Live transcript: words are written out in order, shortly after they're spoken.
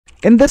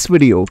In this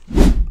video,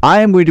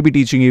 I am going to be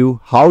teaching you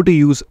how to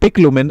use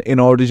Piclumen in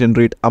order to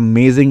generate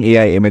amazing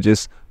AI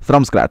images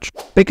from scratch.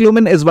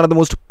 Piclumen is one of the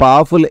most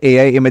powerful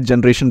AI image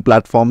generation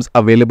platforms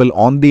available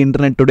on the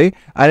internet today,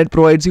 and it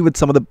provides you with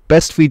some of the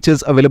best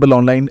features available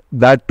online,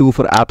 that too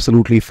for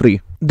absolutely free.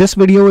 This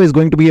video is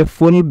going to be a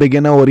full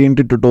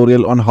beginner-oriented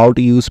tutorial on how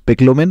to use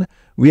Piclumen.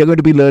 We are going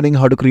to be learning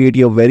how to create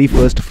your very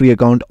first free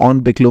account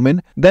on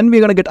Piclumen. Then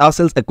we're going to get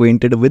ourselves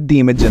acquainted with the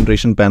image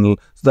generation panel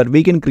so that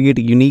we can create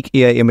unique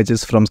AI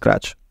images from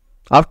scratch.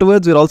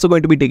 Afterwards, we're also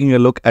going to be taking a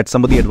look at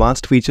some of the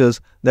advanced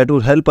features that will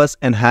help us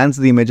enhance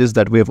the images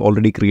that we have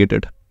already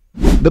created.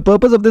 The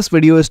purpose of this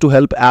video is to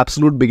help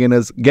absolute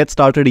beginners get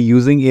started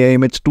using AI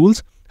image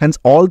tools. Hence,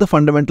 all the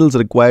fundamentals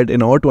required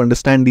in order to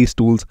understand these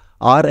tools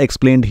are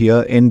explained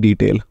here in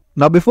detail.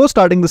 Now, before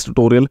starting this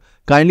tutorial,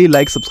 kindly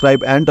like,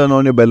 subscribe and turn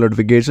on your bell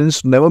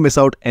notifications to never miss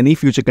out any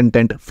future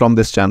content from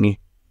this channel.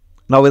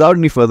 Now, without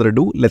any further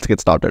ado, let's get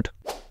started.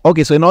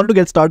 Okay, so in order to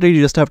get started, you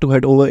just have to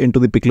head over into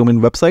the Piclumen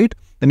website.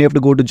 Then you have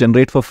to go to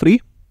generate for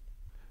free.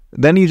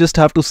 Then you just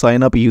have to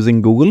sign up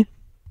using Google.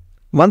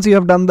 Once you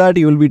have done that,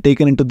 you will be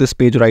taken into this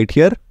page right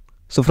here.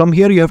 So from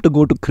here, you have to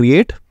go to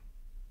create.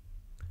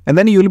 And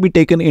then you will be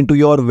taken into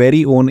your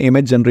very own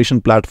image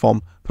generation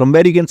platform, from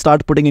where you can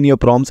start putting in your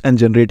prompts and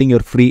generating your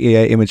free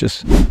AI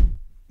images.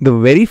 The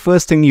very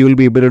first thing you will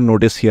be able to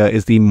notice here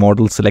is the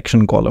model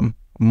selection column.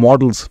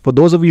 Models, for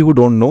those of you who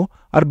don't know,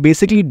 are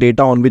basically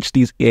data on which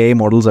these AI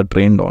models are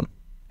trained on.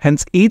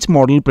 Hence, each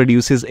model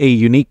produces a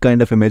unique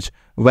kind of image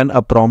when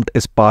a prompt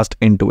is passed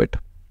into it.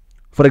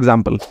 For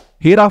example,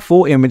 here are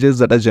 4 images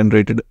that are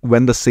generated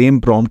when the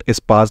same prompt is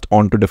passed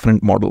on to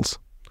different models.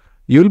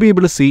 You'll be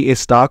able to see a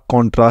stark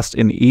contrast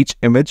in each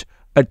image,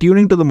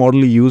 attuning to the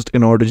model used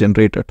in order to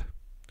generate it.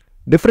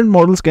 Different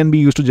models can be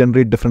used to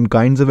generate different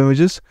kinds of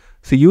images,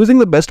 so using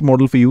the best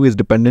model for you is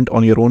dependent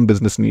on your own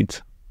business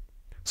needs.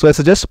 So I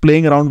suggest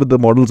playing around with the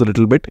models a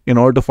little bit in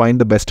order to find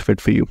the best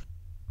fit for you.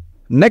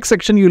 Next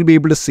section you'll be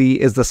able to see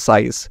is the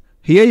size.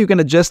 Here you can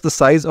adjust the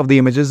size of the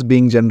images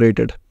being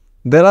generated.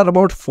 There are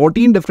about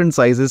 14 different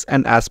sizes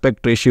and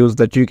aspect ratios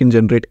that you can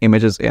generate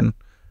images in.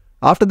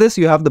 After this,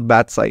 you have the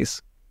batch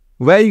size,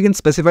 where you can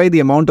specify the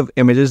amount of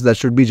images that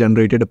should be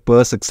generated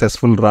per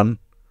successful run.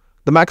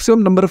 The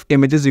maximum number of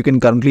images you can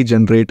currently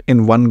generate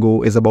in one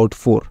go is about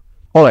 4.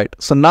 Alright,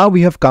 so now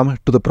we have come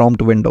to the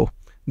prompt window.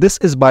 This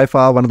is by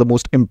far one of the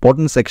most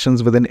important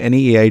sections within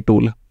any AI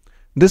tool.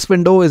 This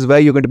window is where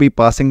you're going to be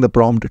passing the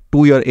prompt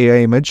to your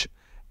AI image.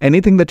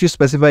 Anything that you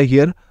specify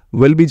here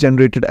will be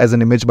generated as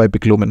an image by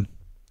Piclumen.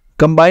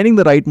 Combining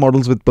the right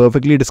models with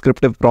perfectly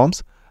descriptive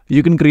prompts,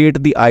 you can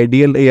create the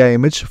ideal AI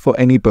image for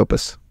any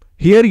purpose.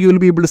 Here you will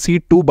be able to see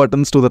 2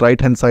 buttons to the right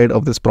hand side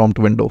of this prompt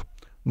window.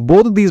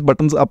 Both of these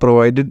buttons are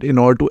provided in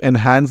order to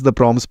enhance the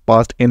prompts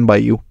passed in by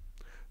you.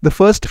 The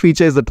first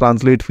feature is the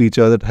translate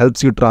feature that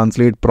helps you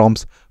translate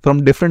prompts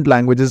from different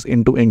languages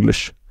into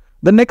English.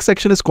 The next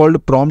section is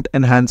called prompt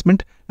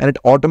enhancement, and it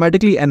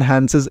automatically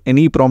enhances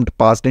any prompt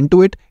passed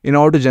into it in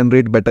order to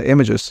generate better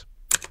images.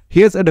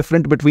 Here's a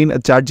difference between a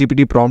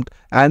ChatGPT prompt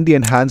and the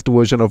enhanced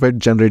version of it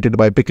generated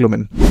by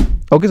Piclumen.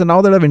 Okay, so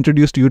now that I've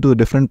introduced you to the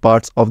different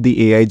parts of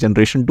the AI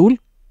generation tool,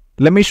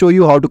 let me show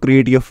you how to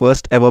create your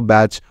first ever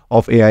batch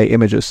of AI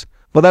images.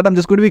 For that, I'm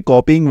just going to be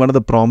copying one of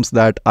the prompts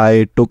that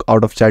I took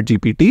out of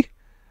ChatGPT,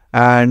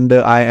 and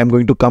I am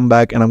going to come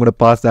back and I'm going to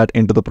pass that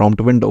into the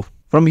prompt window.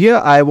 From here,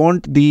 I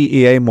want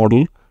the AI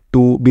model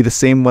to be the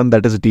same one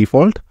that is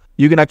default.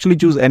 You can actually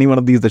choose any one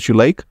of these that you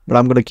like, but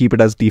I'm going to keep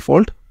it as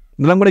default.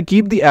 Then I'm going to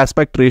keep the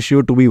aspect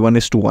ratio to be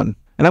 1:1.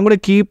 And I'm going to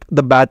keep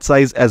the batch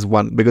size as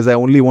 1 because I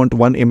only want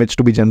one image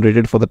to be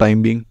generated for the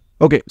time being.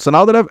 Okay, so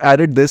now that I've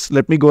added this,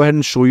 let me go ahead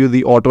and show you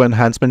the auto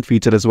enhancement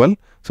feature as well.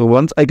 So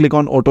once I click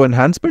on auto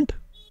enhancement,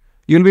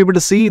 you'll be able to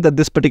see that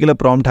this particular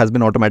prompt has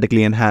been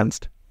automatically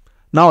enhanced.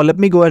 Now let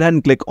me go ahead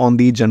and click on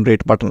the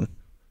generate button.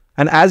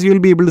 And as you'll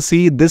be able to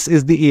see, this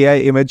is the AI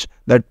image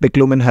that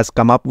Piclumen has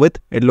come up with.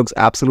 It looks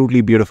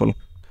absolutely beautiful.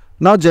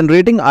 Now,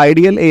 generating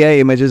ideal AI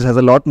images has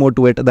a lot more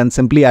to it than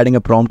simply adding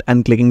a prompt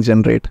and clicking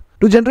generate.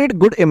 To generate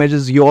good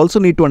images, you also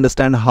need to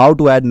understand how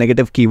to add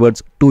negative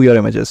keywords to your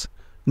images.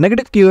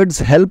 Negative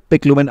keywords help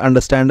Piclumen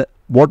understand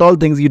what all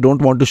things you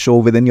don't want to show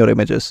within your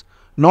images.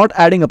 Not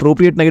adding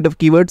appropriate negative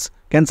keywords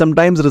can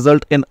sometimes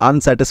result in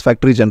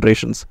unsatisfactory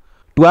generations.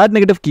 To add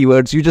negative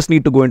keywords, you just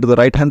need to go into the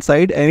right hand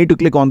side and need to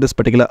click on this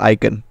particular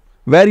icon,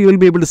 where you will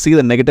be able to see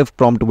the negative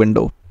prompt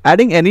window.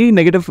 Adding any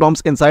negative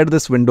prompts inside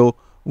this window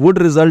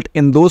would result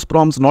in those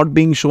prompts not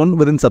being shown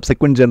within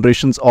subsequent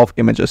generations of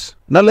images.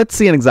 Now let's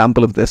see an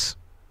example of this.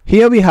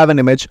 Here we have an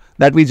image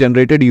that we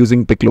generated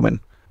using Piclumen.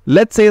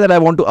 Let's say that I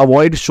want to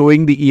avoid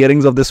showing the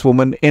earrings of this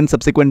woman in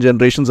subsequent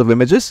generations of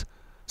images.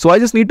 So I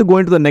just need to go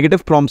into the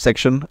negative prompt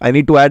section. I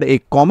need to add a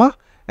comma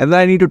and then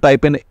I need to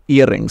type in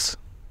earrings.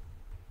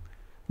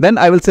 Then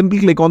I will simply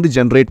click on the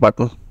generate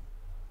button.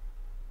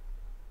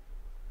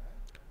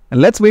 And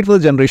let's wait for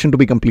the generation to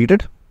be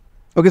completed.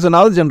 Okay, so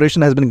now the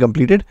generation has been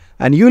completed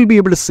and you will be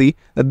able to see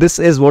that this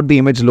is what the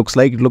image looks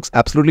like. It looks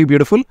absolutely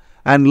beautiful,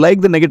 and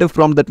like the negative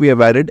prompt that we have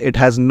added, it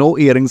has no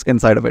earrings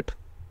inside of it.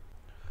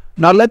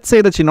 Now let's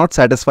say that you're not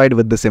satisfied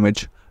with this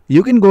image.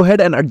 You can go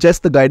ahead and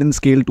adjust the guidance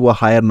scale to a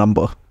higher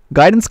number.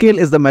 Guidance scale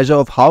is the measure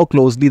of how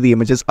closely the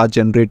images are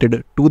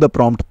generated to the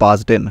prompt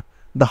passed in.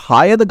 The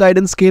higher the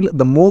guidance scale,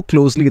 the more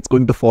closely it's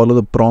going to follow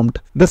the prompt.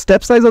 The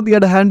step size, on the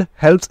other hand,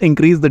 helps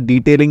increase the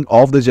detailing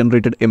of the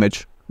generated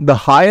image. The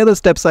higher the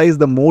step size,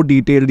 the more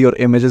detailed your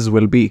images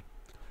will be.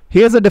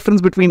 Here's the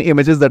difference between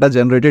images that are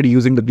generated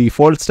using the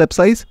default step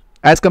size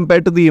as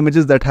compared to the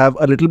images that have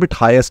a little bit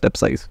higher step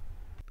size.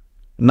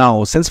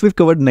 Now, since we've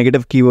covered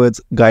negative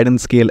keywords,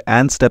 guidance scale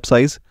and step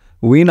size,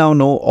 we now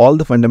know all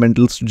the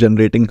fundamentals to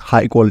generating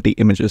high quality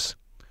images.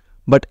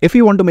 But if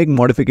you want to make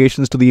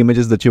modifications to the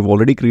images that you've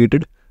already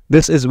created,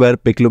 this is where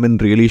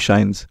Piclumen really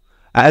shines,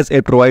 as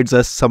it provides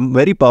us some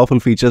very powerful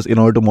features in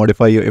order to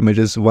modify your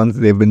images once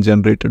they've been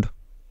generated.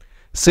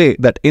 Say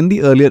that in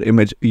the earlier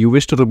image, you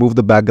wish to remove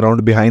the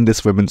background behind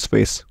this woman's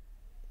face.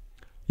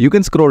 You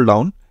can scroll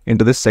down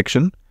into this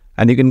section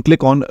and you can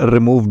click on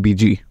Remove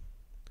BG.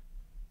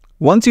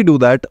 Once you do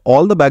that,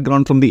 all the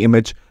background from the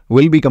image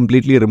will be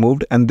completely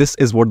removed, and this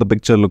is what the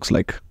picture looks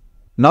like.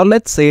 Now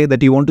let's say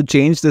that you want to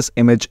change this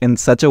image in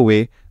such a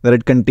way that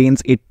it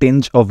contains a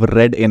tinge of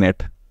red in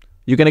it.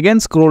 You can again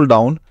scroll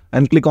down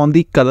and click on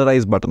the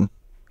Colorize button.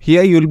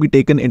 Here you will be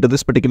taken into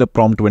this particular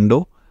prompt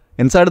window.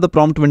 Inside of the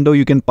prompt window,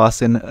 you can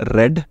pass in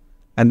red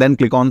and then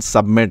click on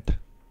Submit.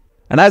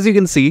 And as you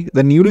can see,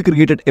 the newly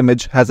created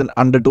image has an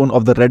undertone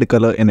of the red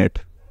color in it.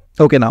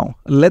 Okay, now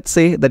let's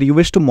say that you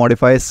wish to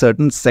modify a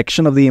certain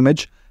section of the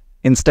image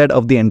instead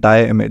of the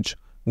entire image.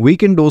 We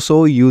can do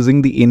so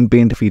using the In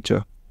Paint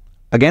feature.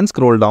 Again,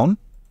 scroll down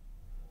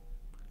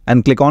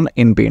and click on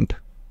In Paint.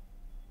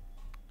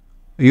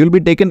 You will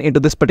be taken into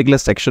this particular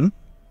section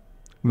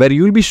where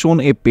you will be shown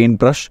a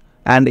paintbrush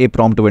and a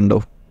prompt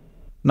window.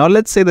 Now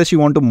let's say that you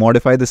want to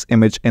modify this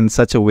image in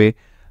such a way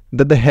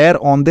that the hair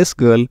on this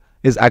girl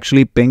is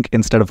actually pink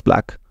instead of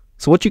black.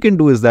 So what you can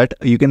do is that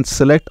you can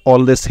select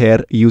all this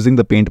hair using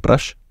the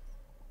paintbrush.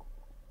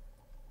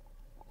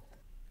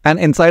 And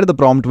inside of the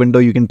prompt window,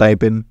 you can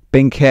type in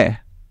pink hair.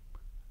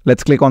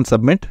 Let's click on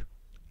Submit.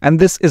 And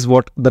this is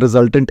what the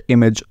resultant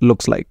image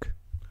looks like.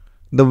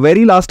 The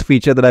very last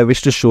feature that I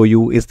wish to show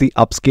you is the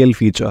upscale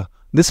feature.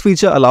 This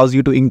feature allows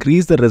you to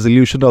increase the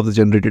resolution of the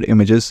generated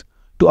images.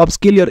 To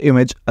upscale your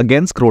image,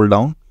 again scroll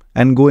down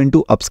and go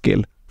into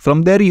upscale.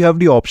 From there you have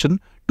the option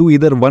to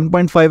either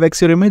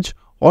 1.5x your image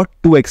or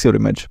 2x your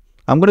image.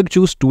 I'm going to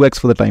choose 2x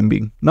for the time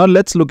being. Now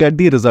let's look at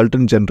the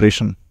resultant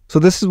generation. So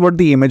this is what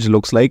the image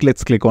looks like.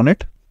 Let's click on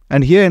it.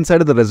 And here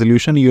inside of the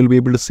resolution, you'll be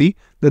able to see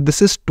that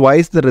this is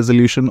twice the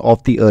resolution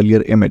of the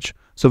earlier image.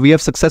 So we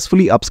have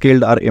successfully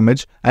upscaled our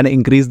image and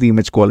increased the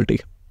image quality.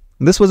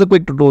 This was a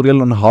quick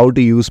tutorial on how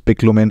to use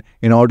Piclumen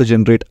in order to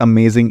generate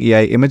amazing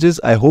AI images.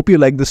 I hope you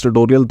liked this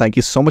tutorial. Thank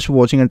you so much for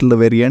watching until the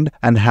very end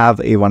and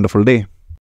have a wonderful day.